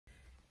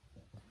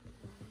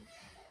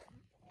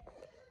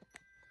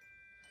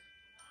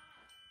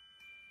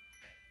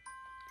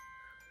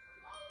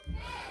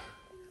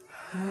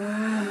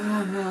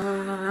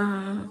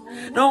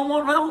Don't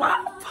want my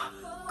life.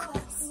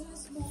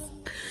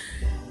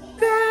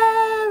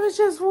 There is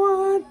just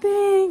one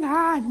thing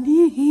I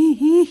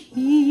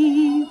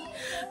need.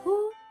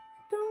 Ooh,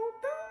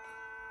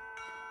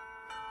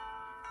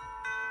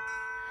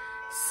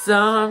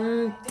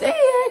 someday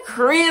at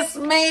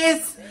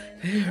Christmas,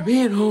 there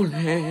be no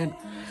land.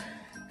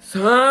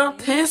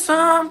 Something,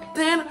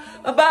 something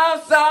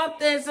about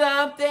something,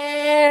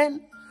 something.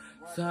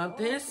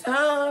 Something,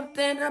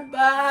 something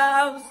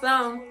about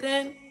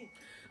something.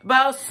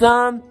 About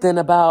something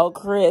about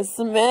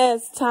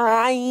Christmas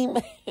time.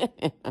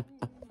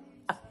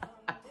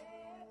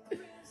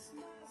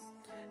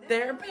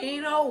 There be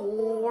no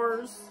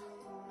wars.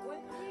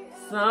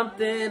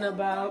 Something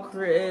about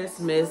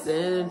Christmas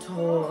and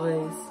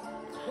toys.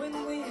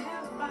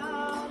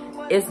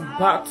 It's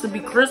about to be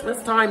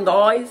Christmas time,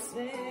 guys.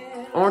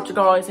 Aren't you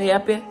guys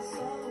happy?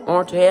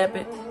 Aren't you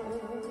happy?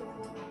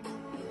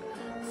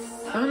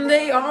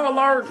 Someday all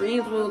our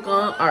dreams will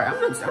come. Alright, I'm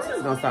just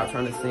gonna stop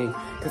trying to sing.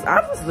 Because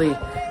obviously,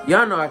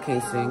 y'all know I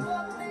can't sing.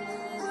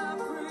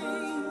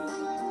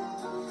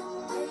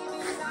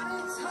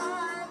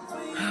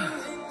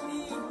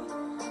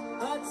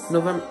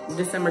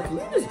 December, can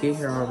you just get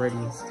here already?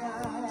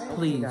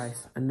 Please.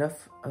 Guys,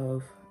 enough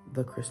of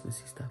the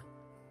Christmassy stuff.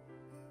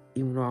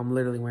 Even though I'm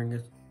literally wearing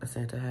a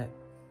Santa hat.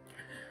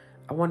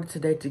 I wanted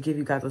today to give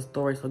you guys a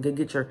story. So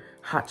get your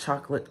hot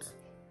chocolates.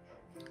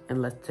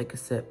 And let's take a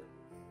sip.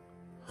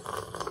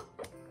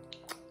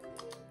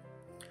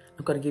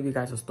 I'm gonna give you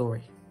guys a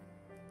story.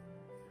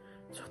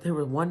 So there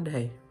was one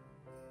day,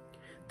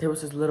 there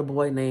was this little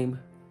boy named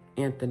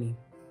Anthony.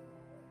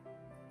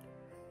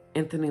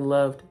 Anthony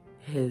loved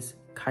his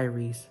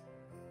Carey's.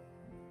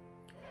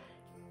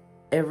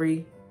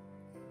 Every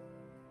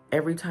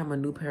time a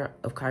new pair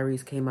of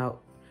Carey's came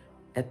out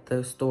at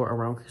the store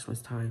around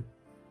Christmas time,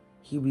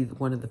 he'd be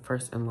one of the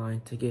first in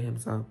line to get him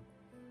some.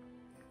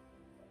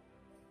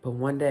 But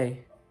one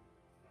day,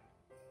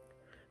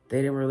 they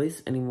didn't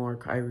release any more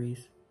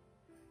Carey's.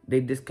 They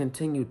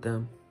discontinued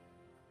them.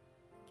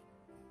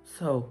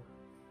 So,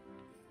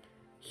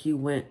 he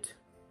went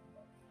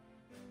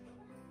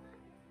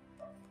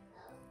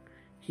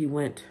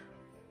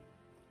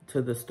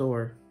to the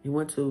store. He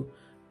went to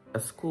a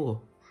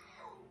school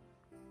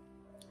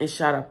and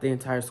shot up the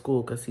entire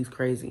school because he's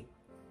crazy.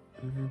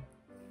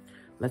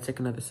 Let's take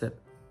another sip.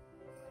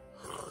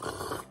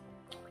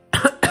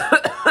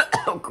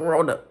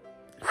 Corona.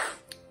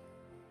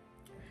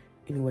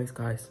 Anyways,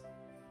 guys.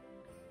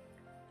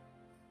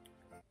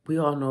 We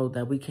all know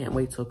that we can't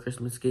wait till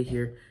Christmas get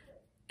here.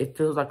 It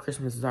feels like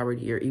Christmas is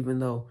already here, even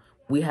though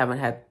we haven't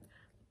had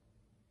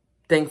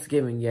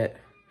Thanksgiving yet.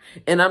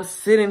 And I'm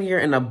sitting here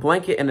in a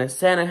blanket and a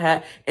Santa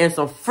hat and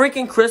some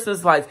freaking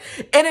Christmas lights.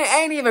 And it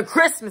ain't even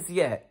Christmas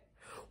yet.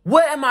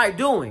 What am I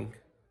doing?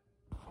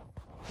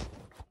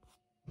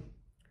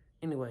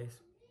 Anyways,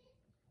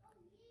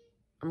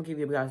 I'm gonna give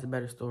you guys a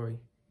better story.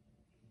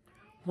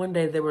 One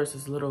day there was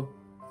this little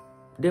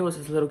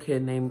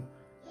kid named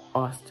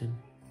Austin.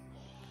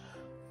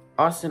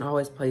 Austin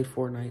always played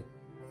Fortnite.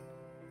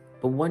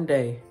 But one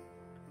day,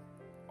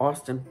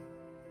 Austin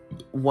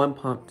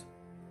one-pumped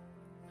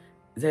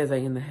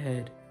Zeze in the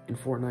head in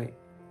Fortnite.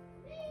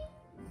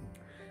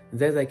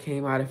 Zeze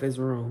came out of his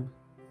room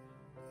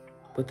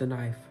with a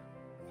knife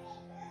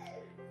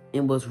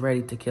and was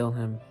ready to kill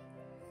him.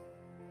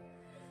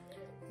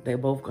 They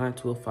both got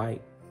into a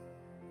fight.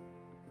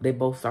 They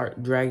both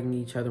start dragging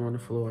each other on the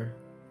floor.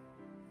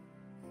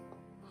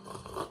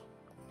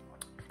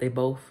 They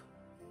both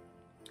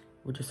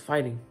were just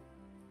fighting.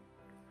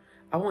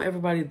 I want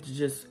everybody to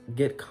just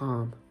get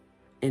calm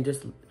and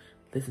just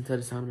listen to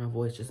the sound of my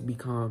voice. Just be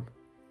calm.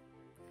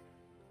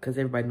 Because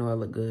everybody know I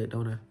look good,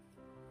 don't I?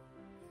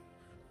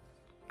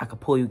 I could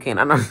pull you, can't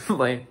I? I'm not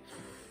playing.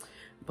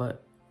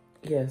 But,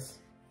 yes.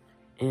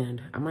 And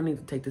I might need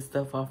to take this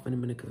stuff off in a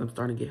minute because I'm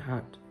starting to get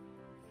hot.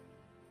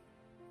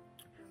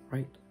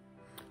 Right?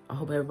 I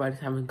hope everybody's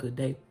having a good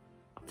day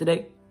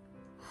today.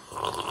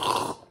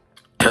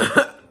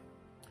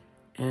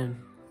 And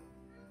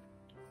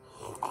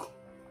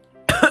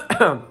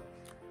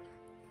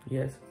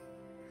yes,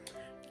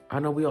 I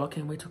know we all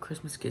can't wait till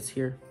Christmas gets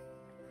here.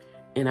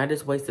 And I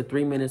just wasted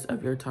 3 minutes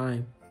of your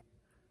time.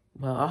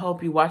 Well, I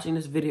hope you're watching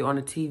this video on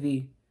the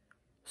TV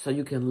so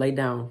you can lay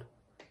down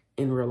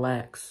and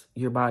relax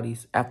your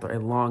bodies after a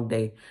long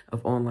day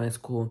of online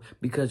school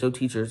because your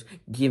teacher's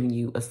giving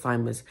you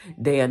assignments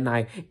day and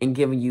night and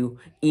giving you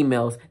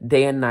emails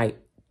day and night.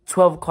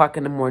 12 o'clock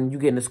in the morning, you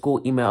getting a school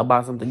email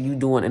about something you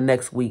doing the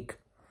next week.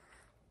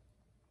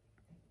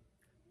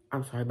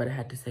 I'm sorry, but I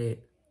had to say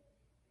it.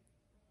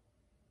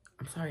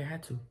 I'm sorry, I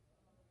had to.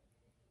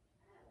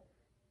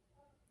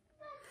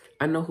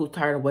 I know who's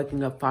tired of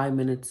waking up 5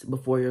 minutes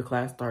before your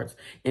class starts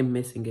and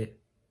missing it.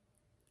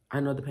 I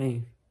know the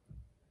pain.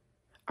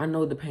 I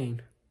know the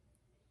pain.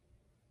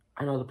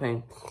 I know the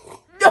pain.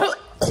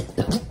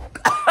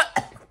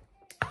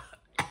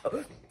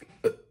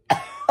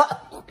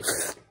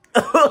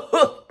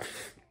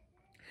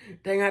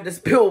 Dang, I had to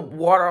spill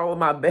water all over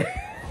my bed.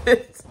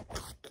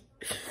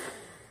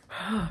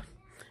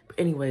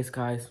 anyways,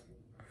 guys,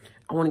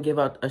 I want to give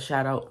out a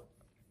shout out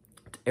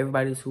to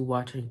everybody who's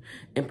watching.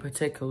 In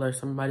particular,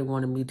 somebody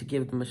wanted me to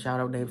give them a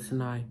shout out named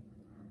Synai.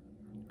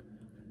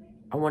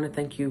 I want to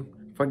thank you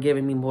for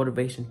giving me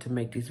motivation to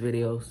make these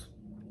videos.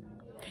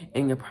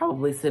 And you're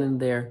probably sitting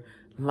there,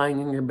 lying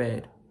in your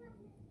bed,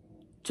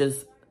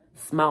 just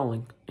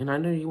smiling. And I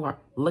know you are.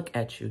 Look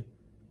at you.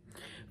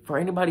 For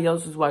anybody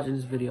else who's watching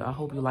this video, I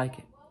hope you like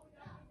it.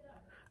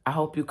 I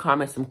hope you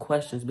comment some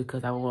questions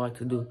because I would like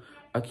to do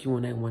a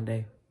Q&A one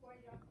day.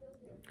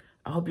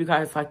 I hope you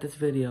guys like this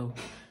video.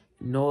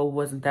 No, it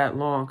wasn't that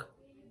long,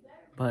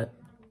 but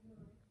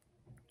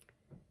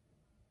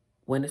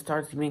when it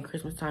starts being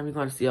Christmas time, you're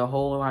going to see a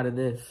whole lot of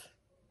this.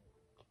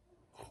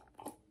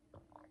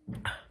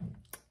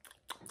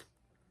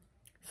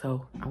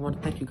 So, I want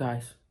to thank you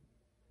guys.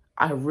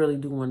 I really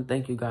do want to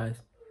thank you guys.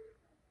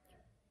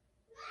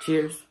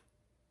 Cheers.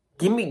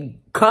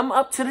 Come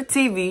up to the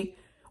TV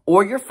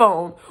or your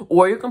phone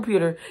or your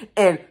computer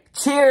and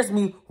cheers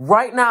me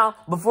right now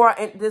before I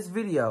end this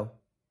video.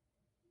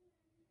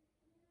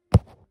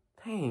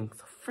 Dang,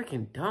 so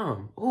freaking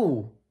dumb.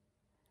 Ooh.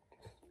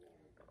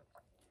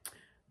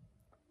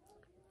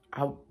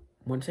 I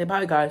want to say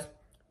bye, guys.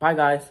 Bye,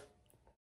 guys.